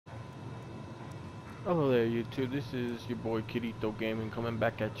Hello there YouTube, this is your boy Kirito Gaming coming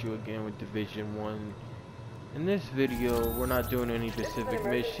back at you again with Division 1. In this video, we're not doing any This is an specific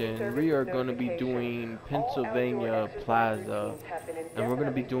emergency mission. We services are going to be notification. doing All outdoor Pennsylvania exercise Plaza, routines have been and we're going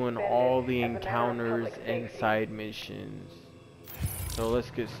to be indefinitely doing suspended all the as a matter of encounters public and safety. side missions. So let's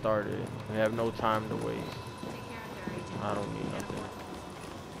get started. We have no time to waste. I don't need nothing.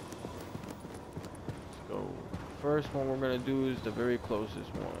 Let's go. First one we're going to do is the very closest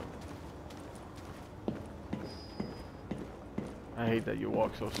one. I hate that you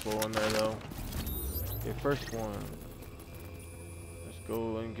walk so slow in there though. Okay, first one. Let's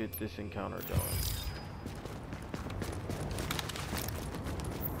go and get this encounter done.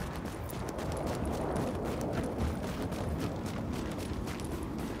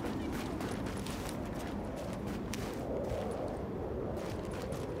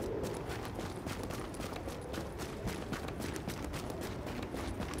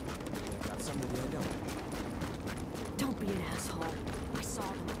 Got somebody I don't. Don't be an asshole. I saw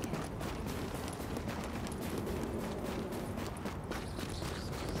them again.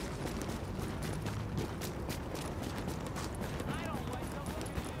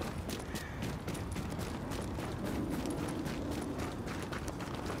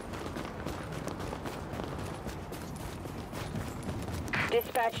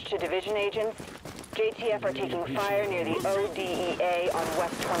 Dispatch to division agents. JTF are taking fire near the ODEA on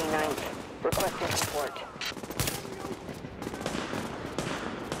West 29th. Requesting support.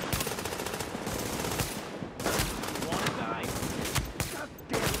 One guy.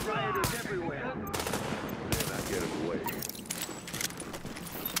 Goddamn rioters everywhere. Then I get him away.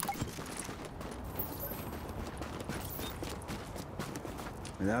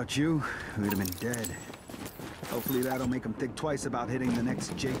 Without you, we'd have been dead. Hopefully that'll make them think twice about hitting the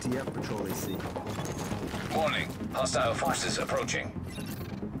next JTF patrol they see. Warning. Hostile forces approaching.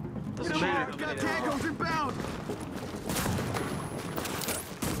 Get him out! Got tangos inbound!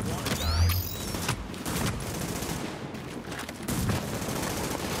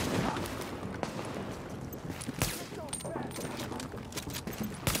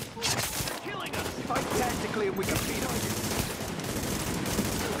 Killing us! Fight tactically and we can beat them.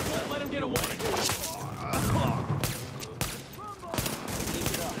 Won't let him get away.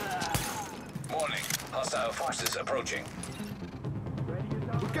 Warning. Hostile forces approaching.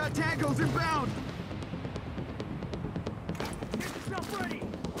 We got tangos inbound! Get yourself ready!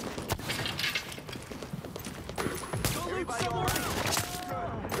 Go loot somewhere else!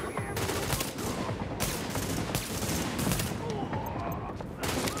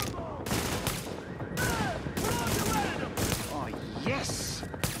 Oh, yes!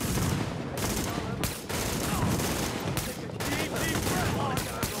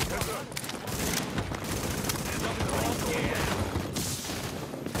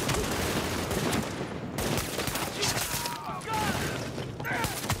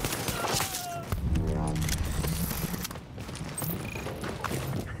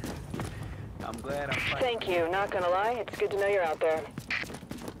 I'm glad I'm fighting. Thank you. Not gonna lie, it's good to know you're out there.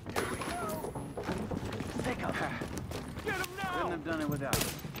 Pick up. Get him now! Couldn't have done it without him.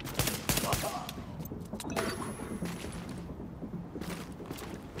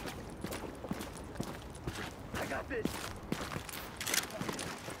 I got this.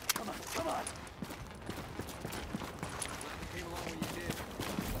 Come on, come on. Came along when you did.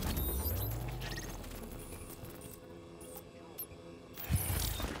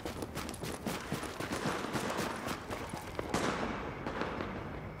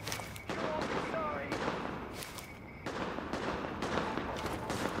 Sorry.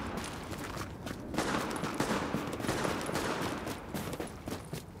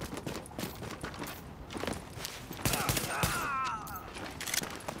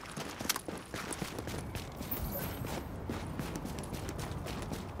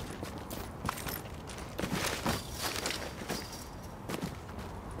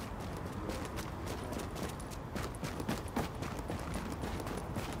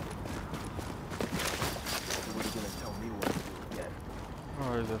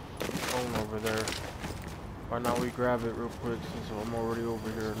 Oh, there's a phone over there. Why not we grab it real quick since I'm already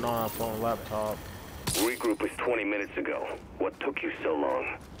over here? No, not phone, laptop. Regroup was 20 minutes ago. What took you so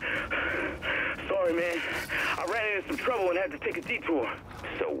long? Sorry, man. I ran into some trouble and had to take a detour.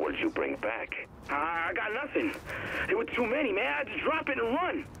 So what'd you bring back? I got nothing. There were too many, man. I had to drop it and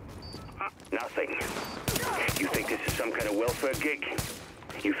run. Nothing. You think this is some kind of welfare gig?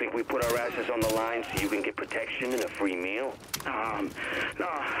 You think we put our asses on the line so you can get protection and a free meal? No,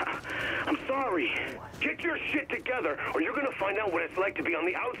 I'm sorry. Get your shit together, or you're gonna find out what it's like to be on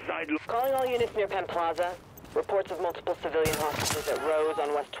the outside. Calling all units near Penn Plaza. Reports of multiple civilian hostages at Rose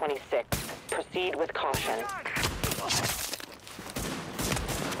on West 26th. Proceed with caution.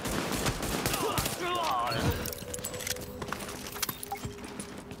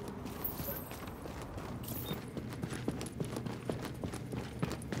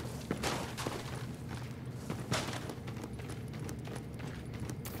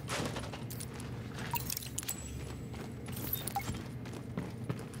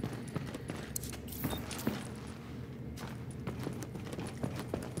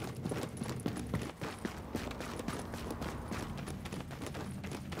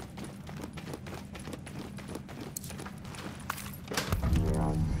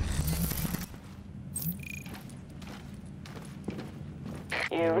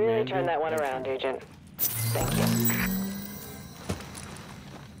 You really turned that one around, Agent. Thank you.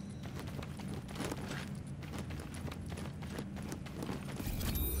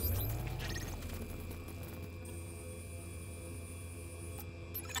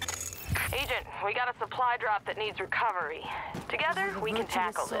 Agent, we got a supply drop that needs recovery. Together, we can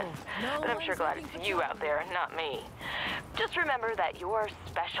tackle this. But I'm sure glad it's you out there, not me. Just remember that you're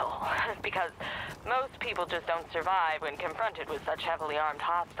special, because most people just don't survive when confronted with such heavily armed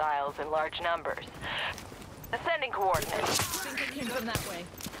hostiles in large numbers. Sending coordinates. I think it came from that way.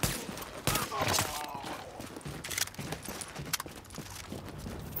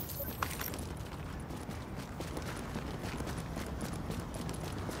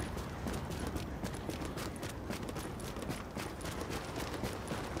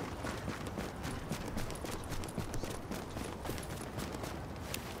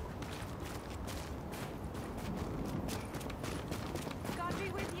 God be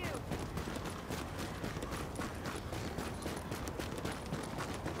with you.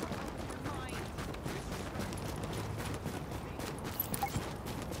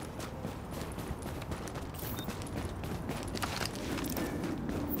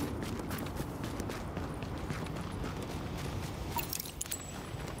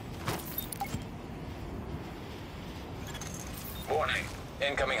 Warning.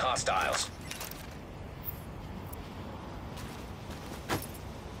 Incoming hostiles.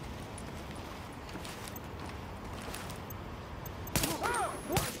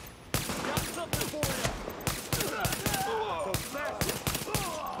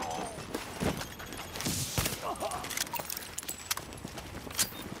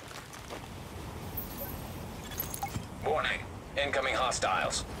 Warning. Incoming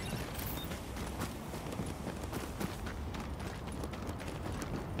hostiles.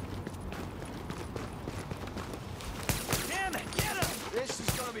 Damn it, get him! This is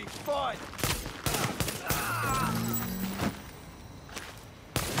gonna be fun!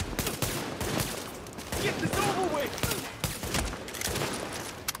 Get this over with!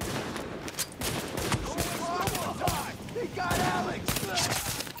 He got Alex!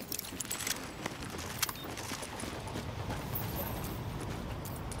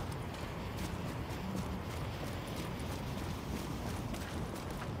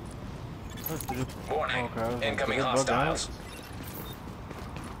 Warning. Okay, Incoming did it bug out? hostiles.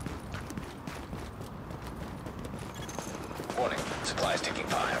 Warning. Supplies taking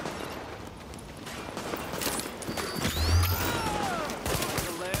fire.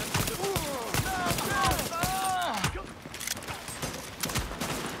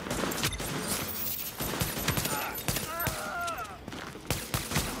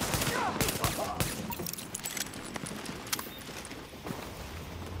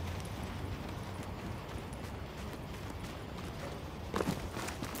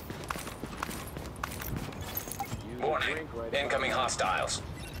 Warning. Incoming hostiles.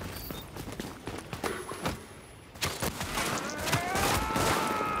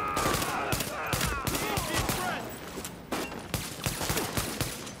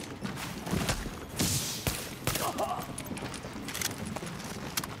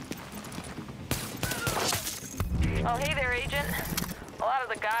 Oh, hey there, Agent. A lot of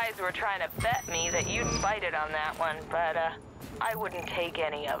the guys were trying to bet me that you'd bite it on that one, but, I wouldn't take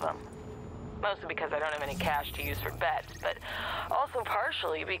any of them. Mostly because I don't have any cash to use for bets, but also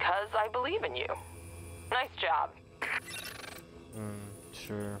partially because I believe in you. Nice job.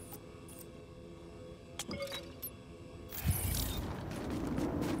 Sure.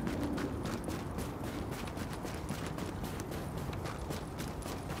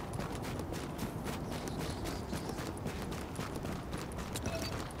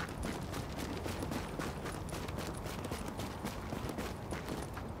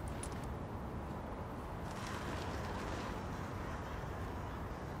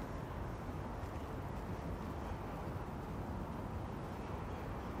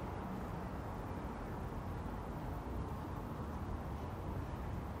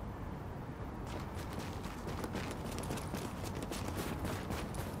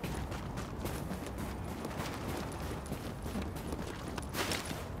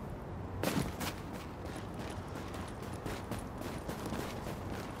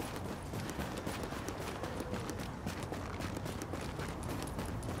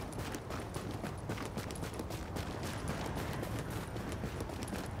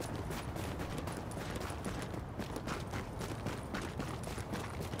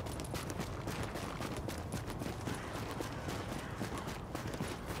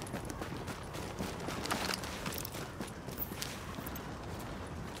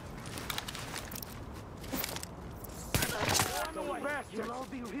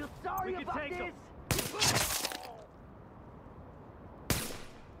 feel sorry about this?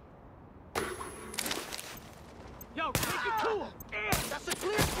 Yo, take it to him! That's a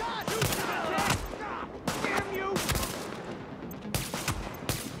clear shot! Damn you!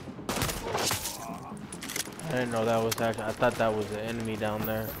 I didn't know that was actually. I thought that was the enemy down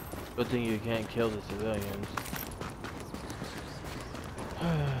there. Good thing you can't kill the civilians.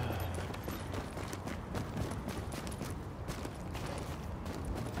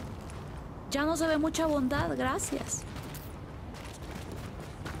 Ya no se ve mucha bondad, gracias.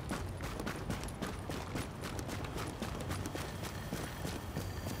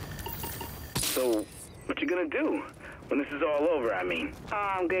 So, what you gonna do? When this is all over, I mean. Oh,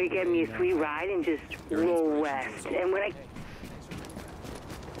 I'm gonna get me a sweet ride and just roll west. And when I...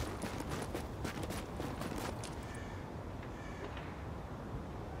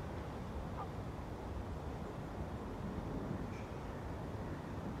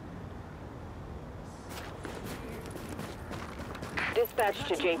 Dispatch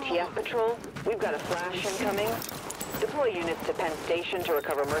to JTF Patrol. We've got a flash incoming. Deploy units to Penn Station to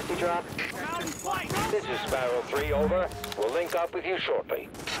recover Mercy Drop. This is Sparrow 3, over. We'll link up with you shortly.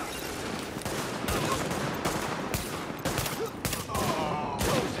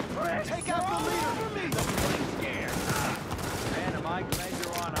 Take out the leader! Man, am I glad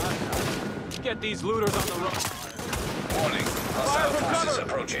you're on us. Get these looters on the run. Warning. Hostile forces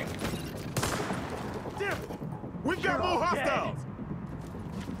approaching. We've got more hostiles!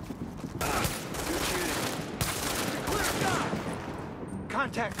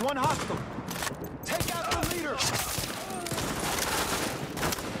 Contact one hostile. Take out the leader.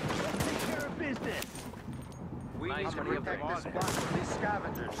 Take care of business. We need to protect this spot from these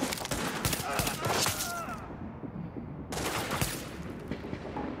scavengers.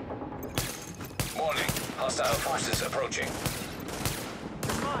 Warning. Hostile forces approaching.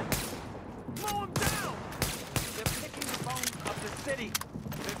 Come on. Mow them down. They're picking the bones of the city.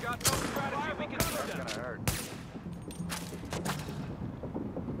 They've got no strategy. We can do that. That's gonna hurt.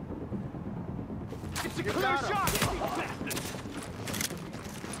 It's a clear shot!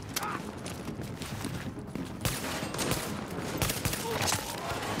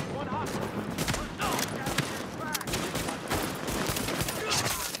 One hostile.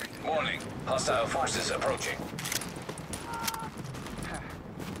 Warning. Hostile forces approaching.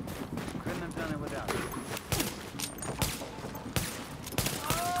 Couldn't have done it without you.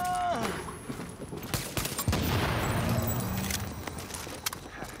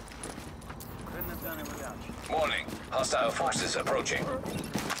 Couldn't have done it without you. Warning. Hostile forces approaching.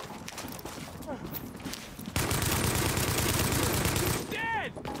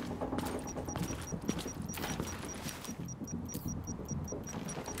 Dead!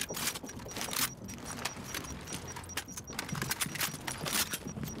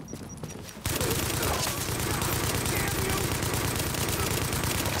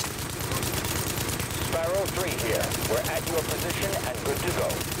 Sparrow 3 here. We're at your position and good to go.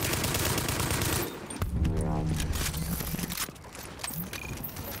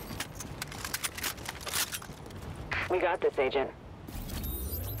 We got this, Agent.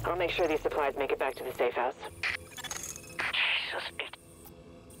 I'll make sure these supplies make it back to the safe house. Jesus,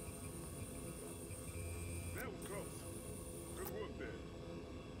 That was close. Good work there.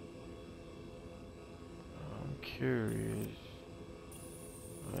 I'm curious.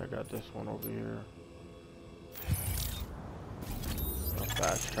 I got this one over here.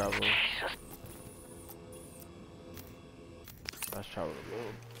 Fast travel. Fast travel to go.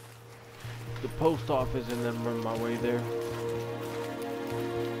 The post office and then run my way there.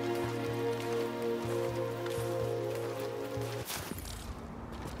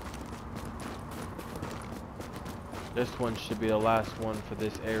 This one should be the last one for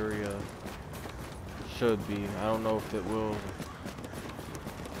this area. Should be. I don't know if it will.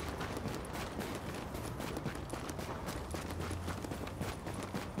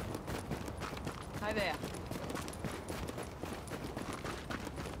 Hi there.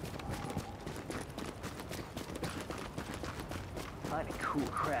 Finding cool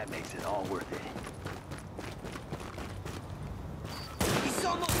crab makes it all worth it. He's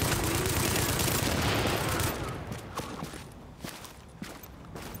almost...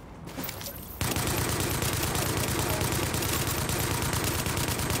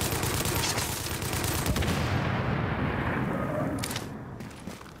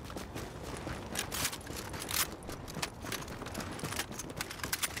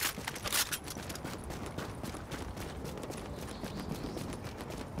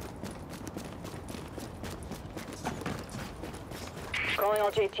 Calling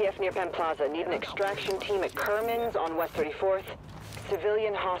all JTF near Penn Plaza. Need an extraction team at Kerman's on West 34th.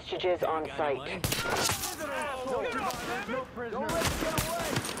 civilian hostages on site. No prisoners. Don't let him get away.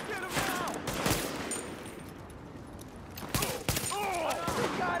 Get him now. We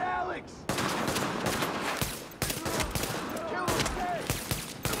got Alex. Kill him dead.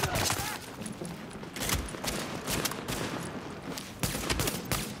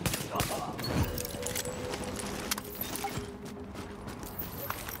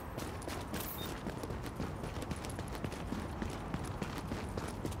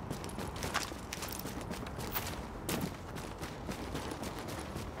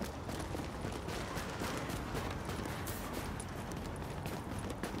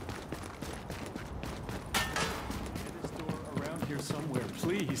 Somewhere,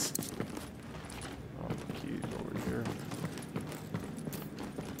 please. Oh, the key's over here.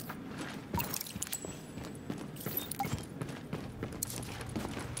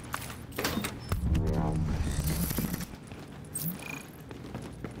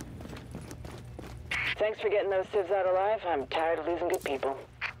 Thanks for getting those civs out alive. I'm tired of losing good people.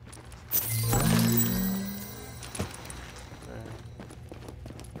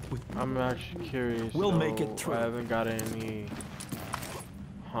 I'm actually curious. We'll make it through. I haven't got any.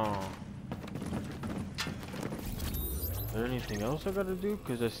 Huh. Is there anything else I gotta do?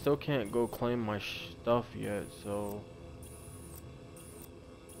 Because I still can't go claim my stuff yet, so.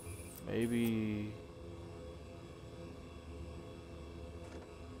 Maybe.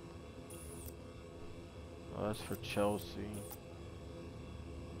 Oh, that's for Chelsea.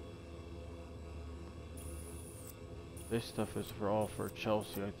 This stuff is all for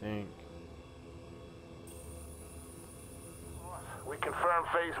Chelsea, I think. We confirmed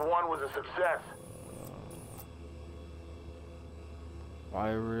phase 1 was a success.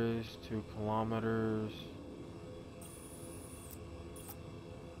 Virus, 2 kilometers.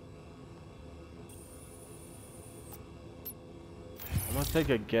 I'm gonna take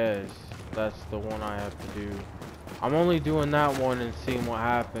a guess. That's the one I have to do. I'm only doing that one and seeing what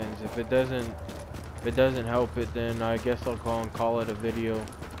happens. If it doesn't help it, then I guess I'll call it a video.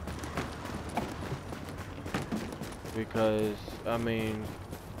 Because I mean,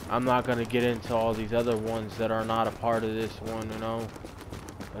 I'm not gonna get into all these other ones that are not a part of this one, you know.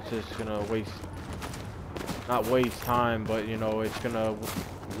 It's just gonna not waste time, but you know, it's gonna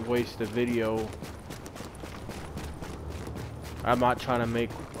waste the video. I'm not trying to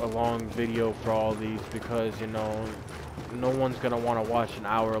make a long video for all these because, you know, no one's gonna want to watch an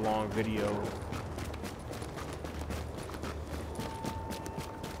hour-long video.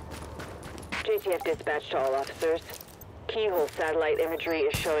 JTF dispatch to all officers. Keyhole satellite imagery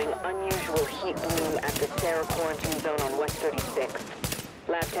is showing unusual heat bloom at the Sarah quarantine zone on West 36.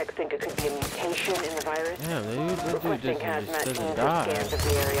 Lab techs think it could be a mutation in the virus. Yeah, that Requesting dude hazmat doesn't teams die. for scans of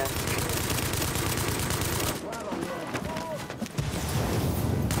the area.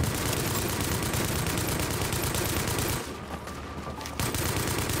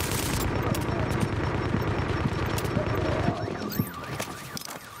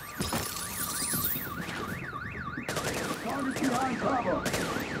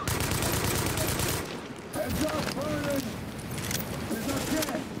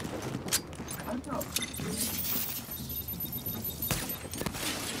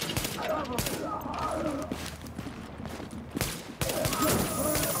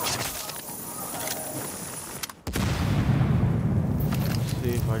 See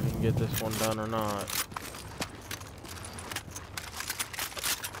if I can get this one done or not.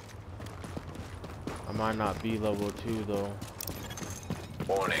 I might not be level 2 though.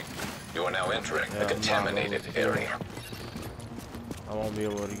 Warning. You are now entering Yeah, the contaminated I'm not level 2. area. I won't be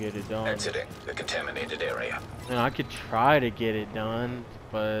able to get it done. Exiting the contaminated area. And I could try to get it done,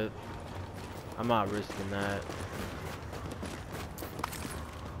 but I'm not risking that.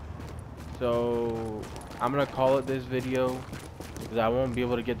 So I'm gonna call it this video because I won't be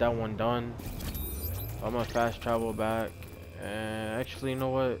able to get that one done. I'm gonna fast travel back, and actually, you know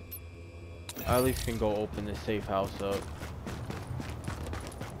what? I at least can go open this safe house up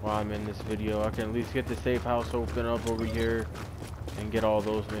while I'm in this video. I can at least get the safe house open up over here and get all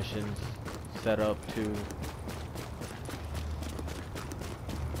those missions set up too.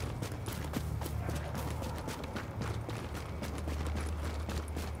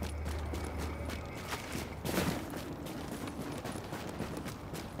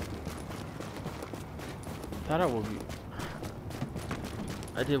 Thought I would be.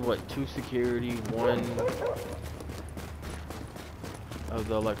 I did what, 2 security, 1 of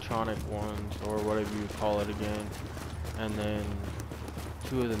the electronic ones, or whatever you call it again, and then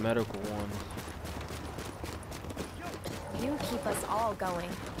 2 of the medical ones. You keep us all going.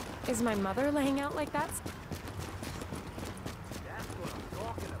 Is my mother laying out like that? That's what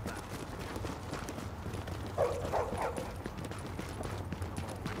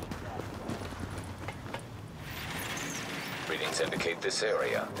indicate this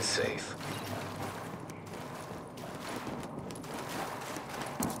area is safe.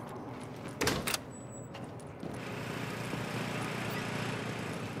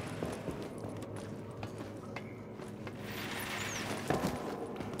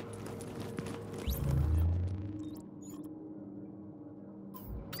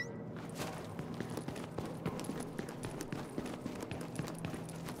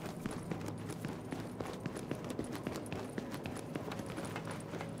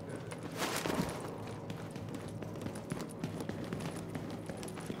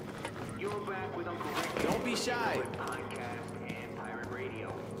 Don't be shy.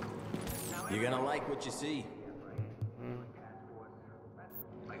 You're gonna like what you see.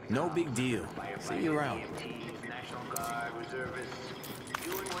 No big deal. See you around. National Guard, reservists,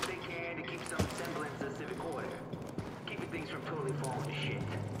 doing what they can to keep some semblance of civic order. Keeping things from totally falling to shit.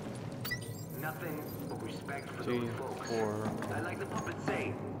 Nothing but respect for those folks. I like the puppets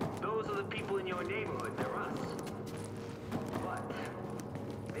say, those are the people in your neighborhood, they're us. But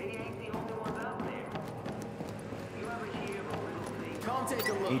they ain't the only ones out there. You ever hear of a little thing? Come take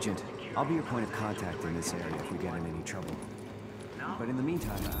a look. Agent, I'll be your point of contact in this area if we get in any trouble. But in the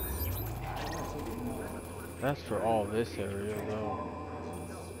meantime, that's for all this area, though.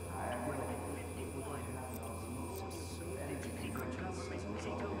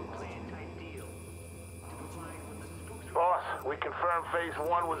 Boss, we confirmed phase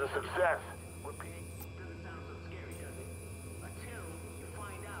 1 was a success.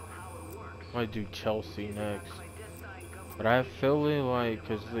 Might do Chelsea next. But I have feeling like,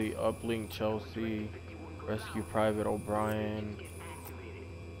 because the uplink Chelsea, Rescue Private O'Brien,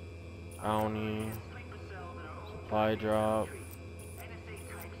 Bounty, Supply Drop.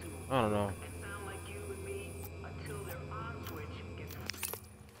 I don't know.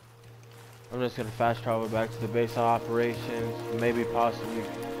 I'm just gonna fast travel back to the base of operations. Maybe possibly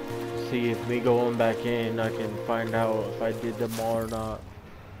see if me going back in, I can find out if I did them all or not.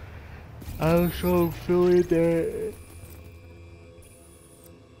 I was so feeling that.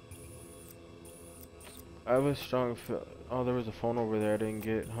 I have a strong feel. Oh, there was a phone over there I didn't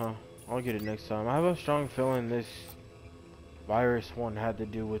get, huh? I'll get it next time. I have a strong feeling this virus one had to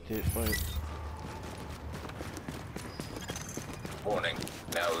do with it, but. Warning,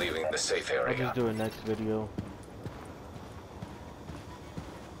 now leaving the safe area. I'll just do it next video.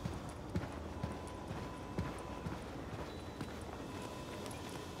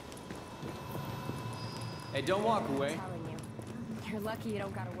 Hey, don't walk away. I'm telling you, you're lucky you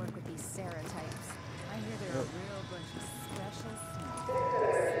don't gotta work with these Sarah types. I hear they're a real bunch of special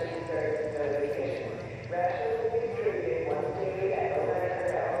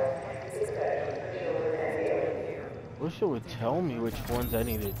Wish it would tell me which ones I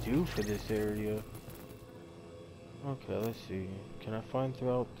need to do for this area. Okay, let's see. Can I find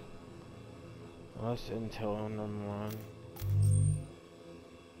throughout? Less intel on online.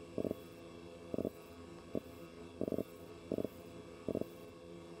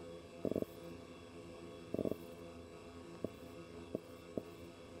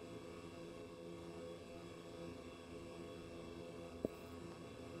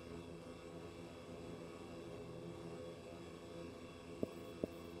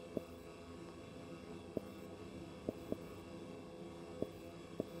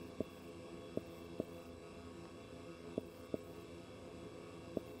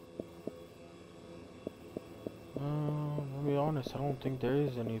 To be honest, I don't think there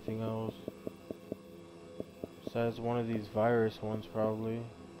is anything else besides one of these virus ones, probably.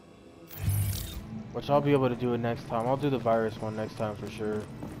 Which I'll be able to do it next time. I'll do the virus one next time for sure.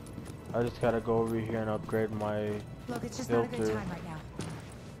 I just gotta go over here and upgrade my Look, it's just filter. not a good time right now.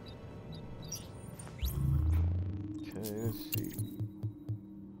 Okay, let's see.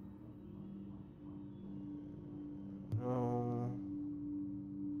 No.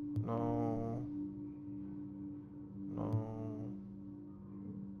 No. No.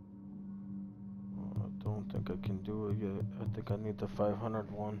 I don't think I can do it yet. I think I need the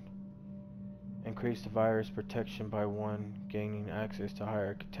 500 one. Increase the virus protection by 1, gaining access to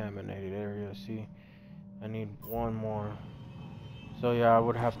higher contaminated areas. See, I need one more. So yeah, I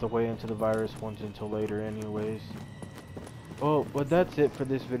would have to wait into the virus ones until later anyways. Oh, but that's it for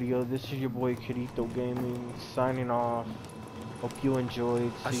this video. This is your boy Kirito Gaming signing off. Hope you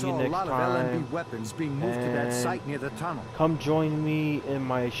enjoyed. See you next time. I saw a lot of LMB weapons being moved to that site near the tunnel. Come join me in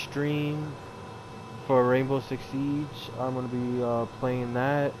my stream for Rainbow Six Siege. I'm gonna be playing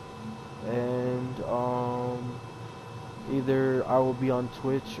that, and either I will be on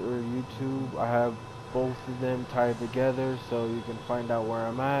Twitch or YouTube. I have both of them tied together, so you can find out where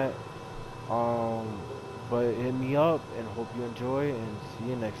I'm at. But hit me up and hope you enjoy and see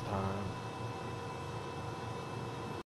you next time.